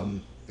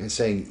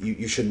saying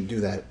you shouldn't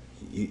do that.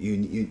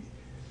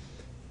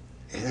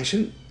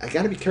 And I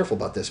got to be careful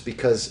about this,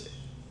 because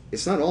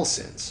it's not all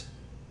sins.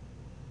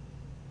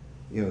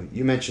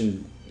 You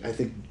mentioned, I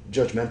think,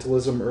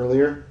 judgmentalism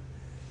earlier.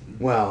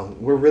 Well,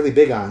 we're really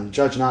big on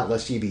judge not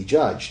lest ye be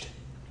judged.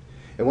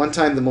 At one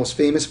time, the most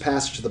famous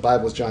passage of the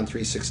Bible was John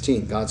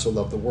 3:16, God so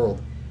loved the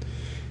world.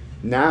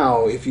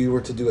 Now, if you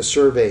were to do a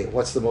survey,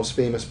 what's the most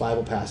famous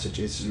Bible passage?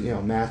 It's,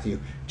 Matthew,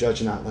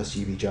 judge not lest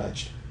ye be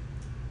judged.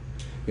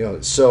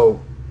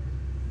 So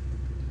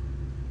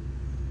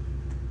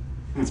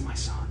that's my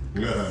son.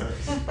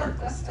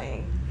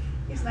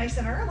 He's nice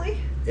and early.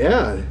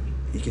 Yeah,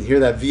 you can hear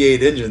that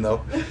V8 engine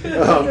though.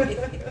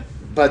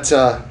 But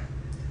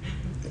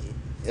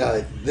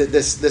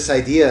this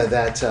idea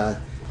that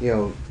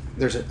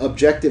there's an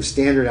objective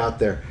standard out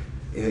there,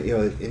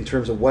 in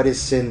terms of what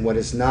is sin, what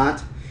is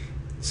not.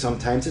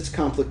 Sometimes it's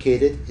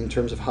complicated in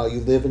terms of how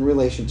you live in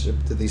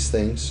relationship to these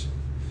things,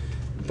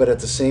 but at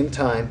the same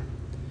time,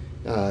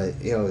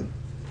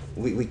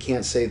 we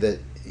can't say that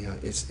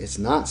it's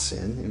not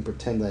sin and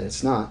pretend that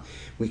it's not.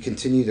 We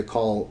continue to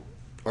call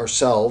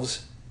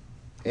ourselves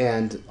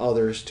and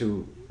others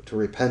to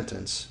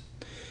repentance,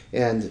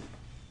 and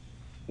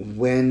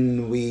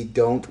when we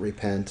don't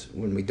repent,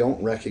 when we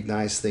don't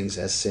recognize things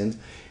as sin,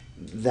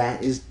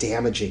 that is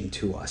damaging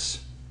to us.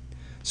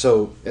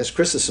 So, as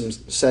Chrysostom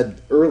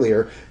said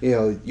earlier,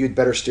 you'd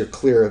better steer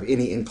clear of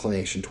any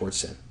inclination towards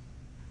sin.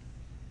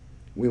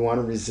 We want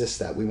to resist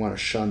that. We want to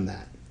shun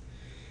that.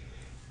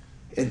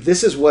 And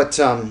this is what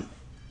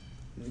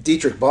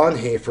Dietrich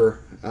Bonhoeffer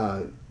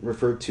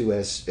referred to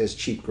as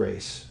cheap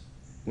grace,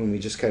 when we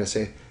just kind of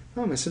say,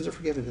 "Oh, my sins are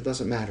forgiven. It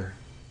doesn't matter."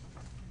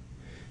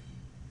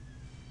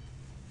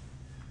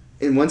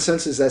 In one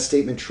sense, is that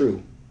statement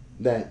true?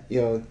 That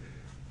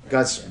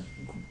God's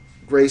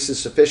grace is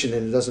sufficient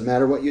and it doesn't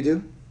matter what you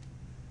do?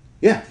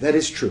 Yeah, that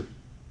is true.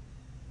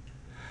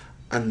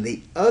 On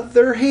the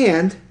other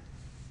hand,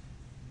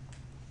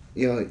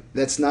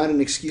 that's not an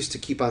excuse to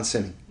keep on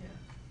sinning.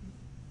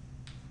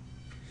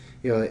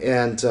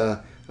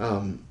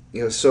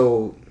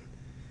 So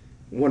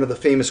one of the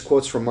famous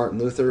quotes from Martin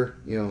Luther,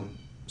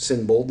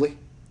 sin boldly.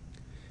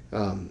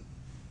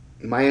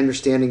 My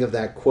understanding of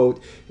that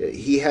quote,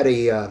 he had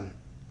a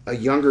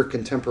younger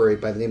contemporary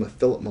by the name of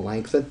Philip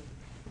Melanchthon.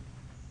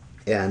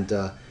 And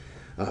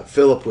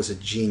Philip was a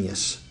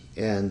genius,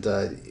 and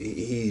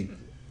he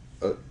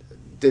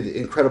did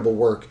incredible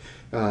work,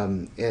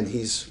 and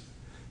he's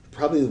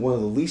probably one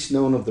of the least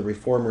known of the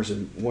reformers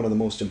and one of the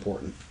most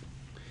important.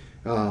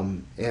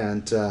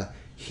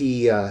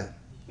 He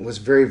was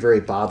very, very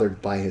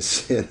bothered by his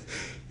sin,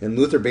 and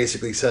Luther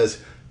basically says,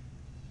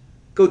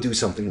 "Go do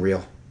something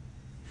real.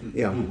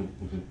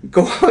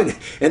 Go on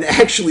and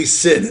actually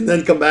sin, and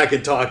then come back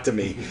and talk to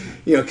me."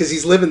 Because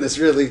he's living this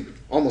really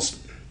almost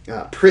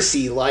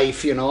prissy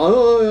life, he's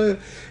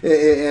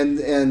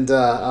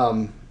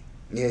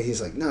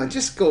like, "No,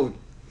 just go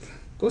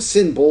Go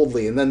sin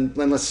boldly, and then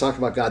let's talk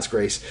about God's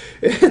grace.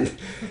 And,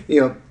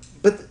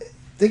 but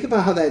think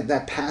about how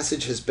that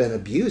passage has been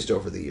abused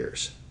over the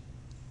years.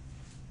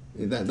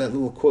 That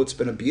little quote's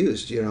been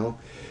abused,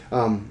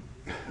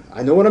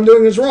 I know what I'm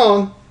doing is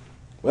wrong.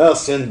 Well,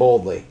 sin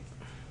boldly.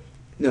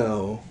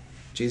 No.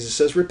 Jesus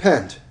says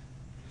repent.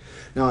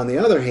 Now, on the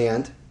other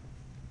hand,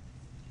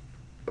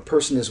 a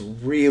person is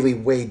really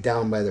weighed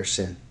down by their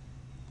sin.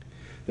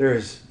 There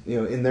is,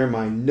 in their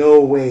mind, no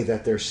way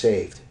that they're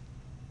saved.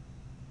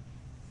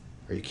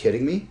 Are you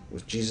kidding me?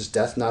 Was Jesus'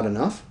 death not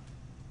enough?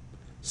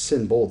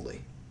 Sin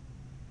boldly.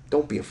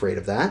 Don't be afraid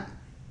of that.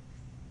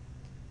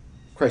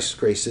 Christ's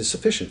grace is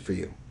sufficient for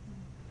you.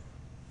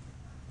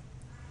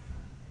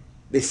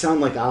 They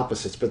sound like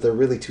opposites, but they're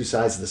really two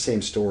sides of the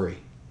same story.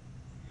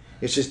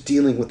 It's just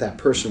dealing with that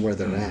person where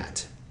they're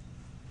at.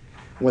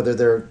 Whether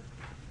they're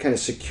kind of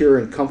secure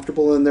and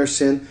comfortable in their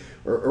sin,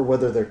 or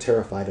whether they're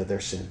terrified of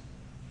their sin.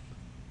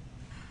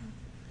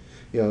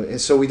 And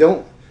so we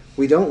don't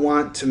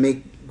want to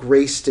make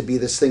grace to be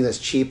this thing that's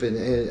cheap and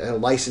a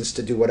license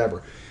to do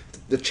whatever.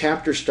 The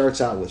chapter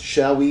starts out with,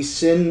 shall we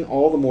sin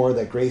all the more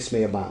that grace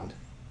may abound?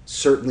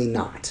 Certainly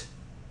not.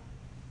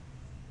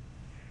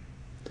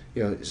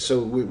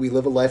 So we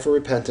live a life of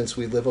repentance.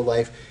 We live a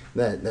life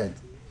that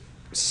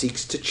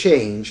seeks to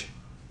change,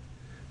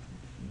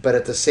 but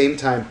at the same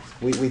time,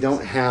 we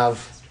don't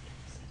have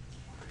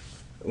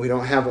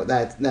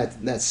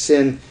that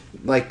sin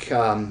like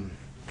the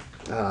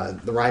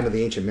rhyme of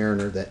the Ancient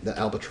Mariner, the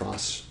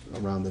albatross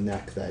around the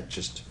neck that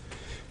just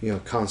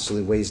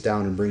constantly weighs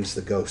down and brings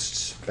the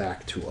ghosts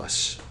back to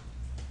us.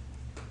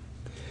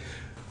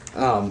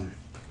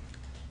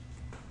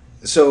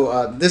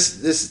 So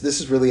this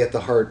is really at the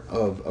heart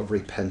of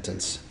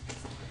repentance,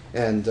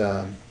 and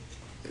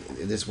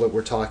it is what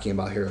we're talking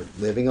about here: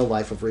 living a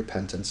life of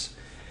repentance.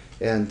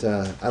 And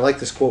I like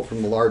this quote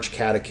from the Large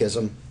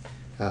Catechism: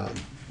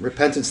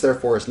 "Repentance,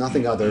 therefore, is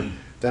nothing other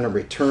than a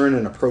return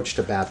and approach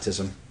to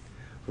baptism.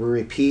 We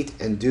repeat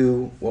and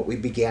do what we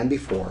began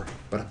before,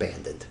 but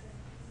abandoned."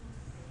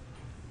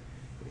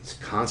 It's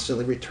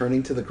constantly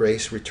returning to the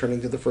grace,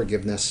 returning to the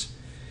forgiveness,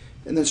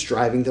 and then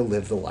striving to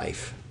live the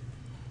life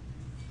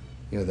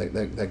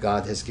that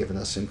God has given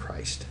us in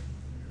Christ.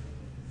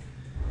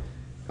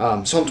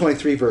 Psalm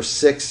 23, verse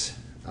 6.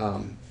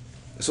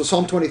 So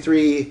Psalm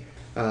 23,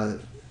 the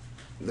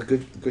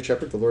good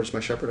shepherd, the Lord is my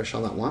shepherd, I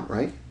shall not want,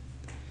 right?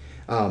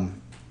 I've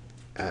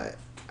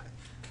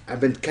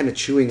been kind of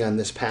chewing on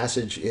this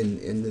passage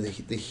in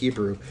the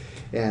Hebrew,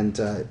 and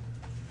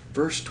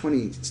verse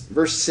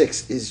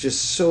 6 is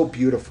just so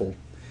beautiful.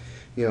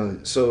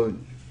 So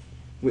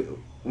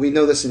we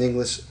know this in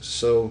English.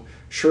 So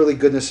surely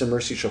goodness and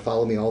mercy shall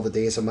follow me all the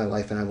days of my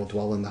life, and I will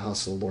dwell in the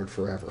house of the Lord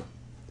forever.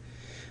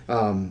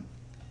 But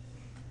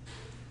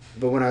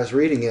when I was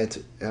reading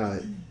it,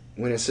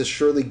 when it says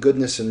surely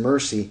goodness and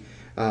mercy,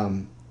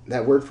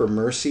 that word for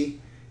mercy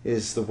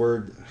is the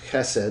word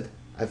chesed.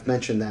 I've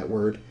mentioned that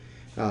word.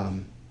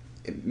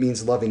 It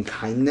means loving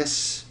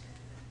kindness.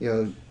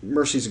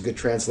 Mercy is a good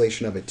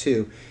translation of it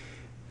too.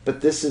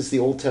 But this is the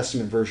Old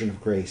Testament version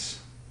of grace.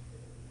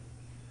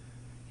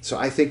 So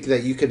I think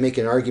that you could make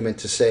an argument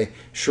to say,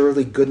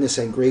 surely goodness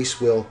and grace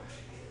will,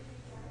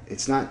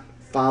 it's not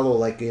follow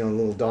like, a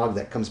little dog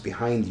that comes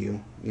behind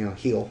you,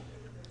 heel.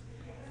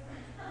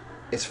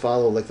 It's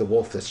follow like the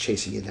wolf that's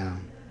chasing you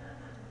down.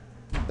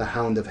 The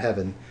hound of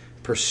heaven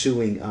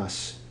pursuing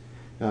us,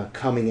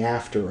 coming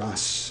after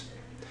us.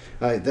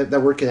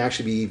 That word can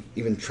actually be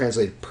even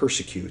translated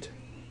persecute.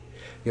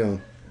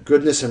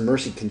 Goodness and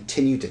mercy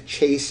continue to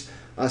chase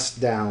us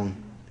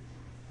down,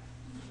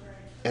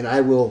 and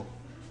I will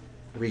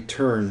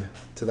return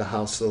to the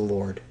house of the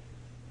Lord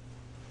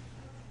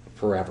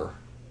forever.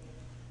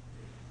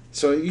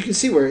 So you can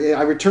see where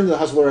I return to the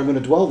house of the Lord, I'm going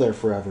to dwell there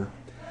forever.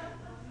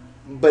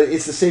 But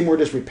it's the same word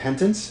as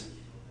repentance.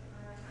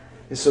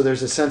 And so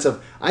there's a sense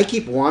of, I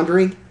keep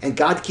wandering, and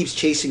God keeps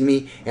chasing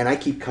me, and I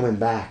keep coming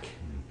back.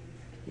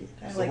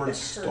 I The like word that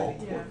stalk.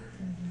 herd.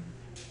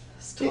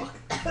 Stalk.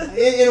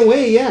 In a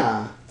way,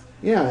 yeah.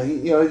 Yeah,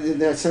 in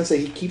that sense that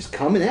he keeps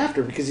coming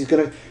after because he's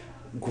going to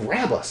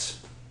grab us.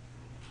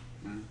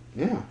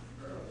 Yeah.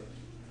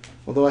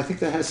 Although I think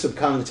that has some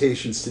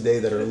connotations today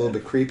that are a little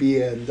bit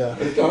creepy and.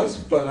 It does,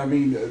 but I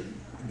mean,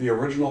 the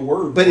original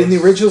word. But in the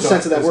original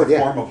sense of that word, a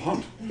yeah. form of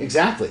hunt.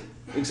 Exactly.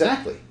 And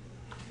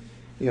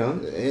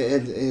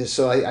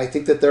so I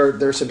think that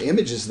there are some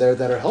images there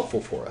that are helpful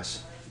for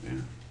us. Yeah.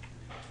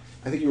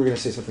 I think you were going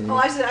to say something. Oh,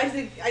 I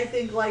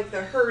think like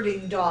the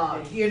herding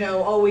dog,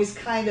 always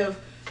kind of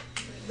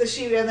the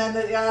sheep, and then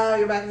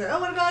you're back there. Oh,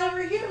 what about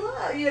over here?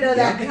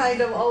 That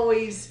kind of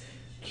always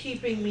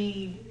keeping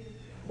me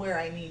where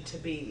I need to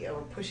be,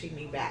 or pushing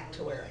me back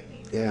to where I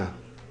need to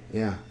be.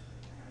 Yeah.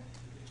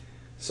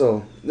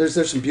 So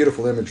there's some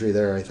beautiful imagery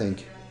there, I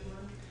think.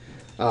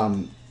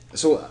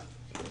 So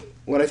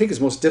what I think is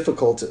most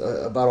difficult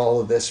about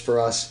all of this for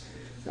us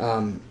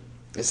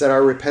is that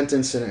our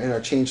repentance and our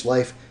changed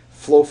life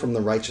flow from the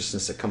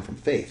righteousness that come from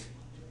faith.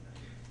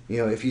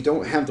 If you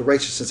don't have the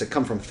righteousness that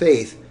come from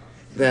faith,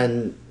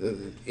 then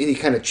any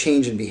kind of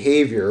change in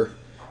behavior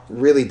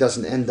really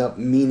doesn't end up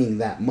meaning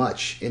that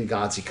much in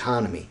God's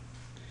economy.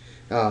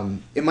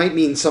 It might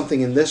mean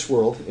something in this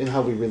world in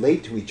how we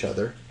relate to each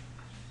other,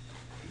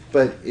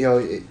 but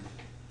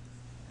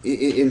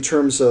in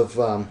terms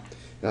of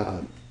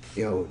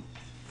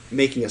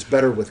making us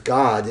better with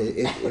God,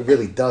 it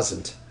really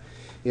doesn't.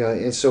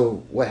 And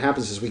so what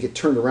happens is we get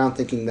turned around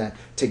thinking that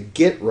to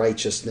get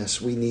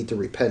righteousness we need to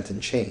repent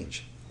and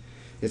change.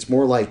 It's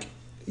more like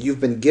you've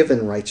been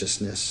given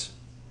righteousness.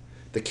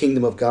 The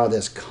kingdom of God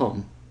has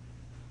come.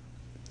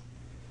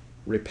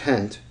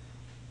 Repent,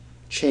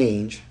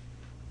 change,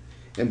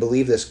 and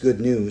believe this good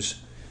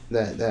news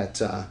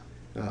that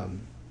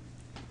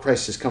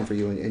Christ has come for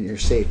you and you're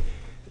saved.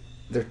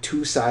 They're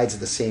two sides of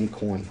the same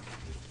coin.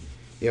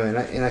 And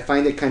I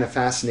find it kind of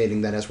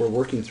fascinating that as we're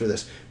working through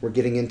this, we're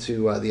getting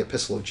into the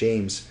Epistle of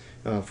James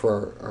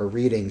for our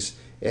readings,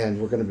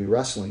 and we're going to be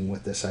wrestling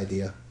with this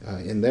idea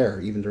in there,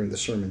 even during the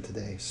sermon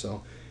today.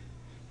 So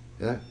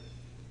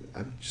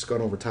I'm just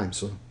going over time,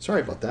 so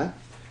sorry about that.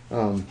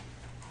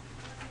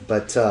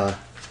 But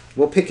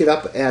we'll pick it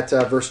up at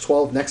verse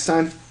 12 next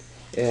time,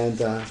 and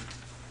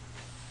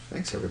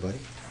thanks, everybody.